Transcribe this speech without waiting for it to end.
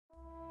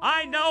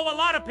I know a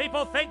lot of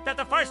people think that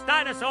the first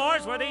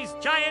dinosaurs were these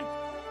giant,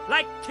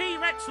 like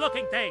T-Rex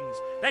looking things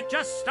that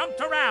just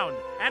stumped around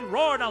and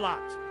roared a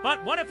lot.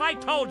 But what if I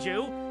told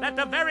you that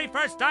the very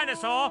first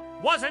dinosaur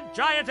wasn't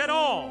giant at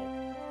all?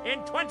 In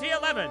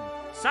 2011,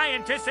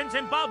 scientists in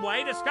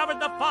Zimbabwe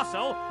discovered the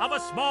fossil of a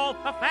small,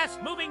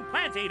 fast-moving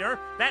plant eater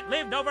that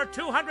lived over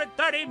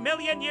 230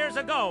 million years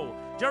ago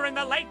during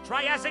the late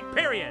Triassic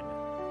period.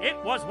 It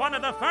was one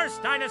of the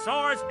first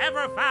dinosaurs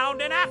ever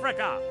found in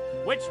Africa,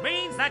 which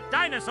means that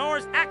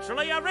dinosaurs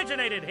actually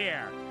originated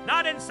here,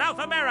 not in South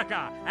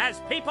America,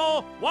 as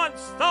people once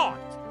thought.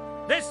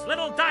 This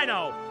little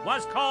dino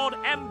was called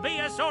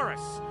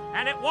Mbiresaurus,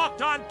 and it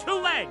walked on 2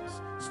 legs,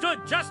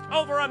 stood just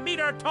over a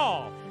meter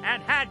tall,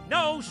 and had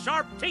no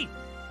sharp teeth.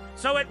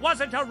 So it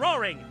wasn't a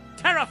roaring,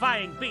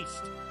 terrifying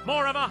beast,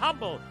 more of a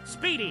humble,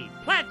 speedy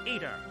plant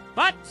eater.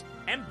 But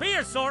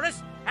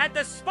Mbiresaurus had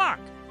the spark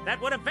that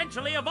would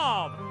eventually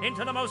evolve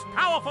into the most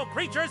powerful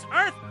creatures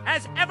Earth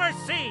has ever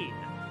seen.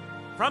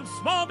 From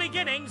small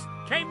beginnings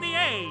came the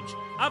age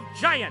of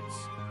giants.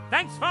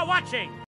 Thanks for watching.